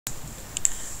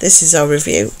This is our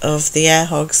review of the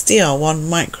AirHogs DR1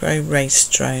 micro race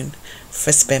drone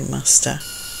for SpinMaster.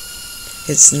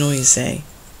 It's noisy.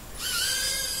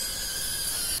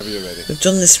 We've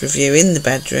done this review in the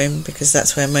bedroom because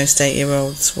that's where most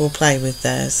 8-year-olds will play with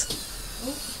theirs.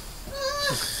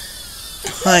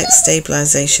 Height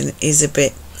stabilisation is a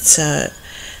bit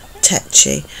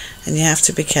tetchy and you have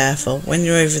to be careful. When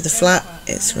you're over the flat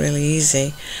it's really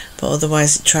easy, but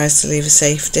otherwise it tries to leave a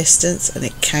safe distance and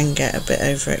it can get a bit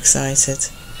overexcited.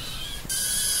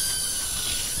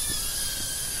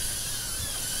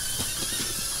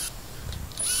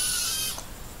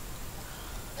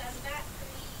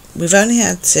 We've only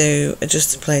had to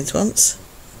adjust the blades once.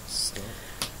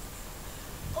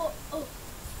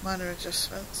 Minor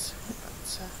adjustments.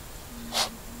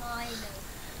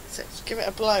 So give it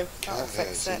a blow, that'll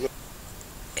fix it.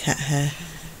 Cat hair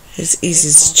is easy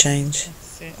to change,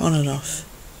 on and off.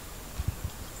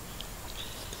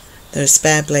 There are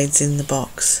spare blades in the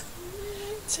box.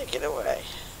 Take it away.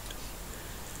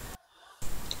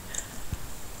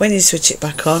 When you switch it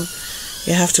back on,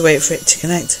 you have to wait for it to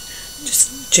connect.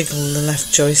 Just jiggle the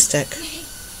left joystick.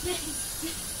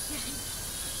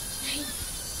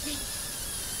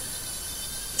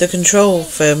 The control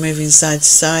for moving side to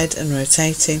side and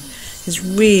rotating is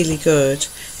really good.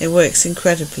 It works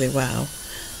incredibly well.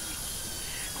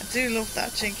 I do love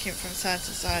that jinking from side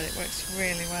to side, it works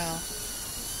really well.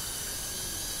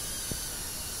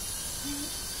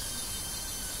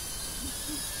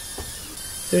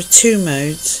 There are two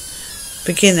modes,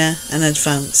 beginner and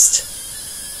advanced.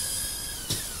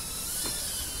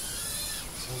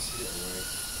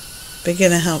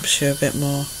 Beginner helps you a bit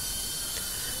more.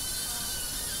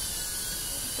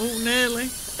 Oh, nearly.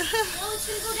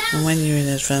 And when you're in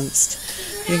advanced,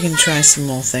 you can try some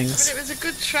more things. But it was a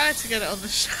good try to get it on the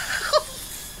shelf.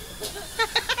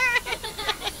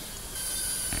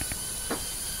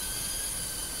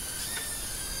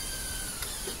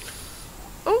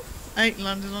 Oh, 8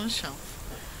 landed on the shelf.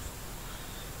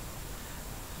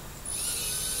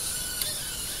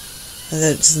 Although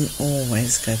it doesn't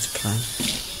always go to plan.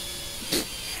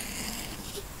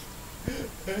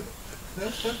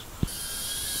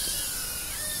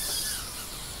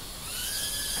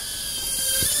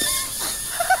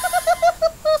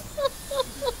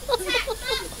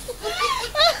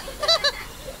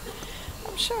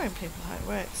 I'm showing people how it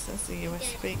works. There's the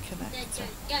USB connector.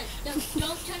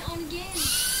 Don't turn it on again.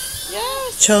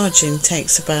 Yes. Charging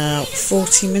takes about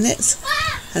 40 minutes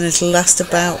and it'll last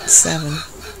about 7.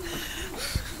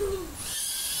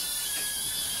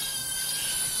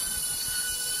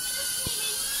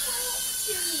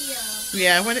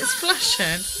 Yeah, when it's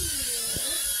flashing,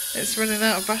 it's running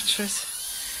out of batteries.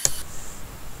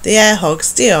 The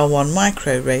AirHogs DR1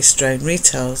 micro race drone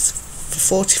retails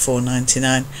for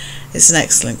 $44.99. It's an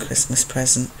excellent Christmas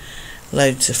present.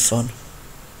 Loads of fun.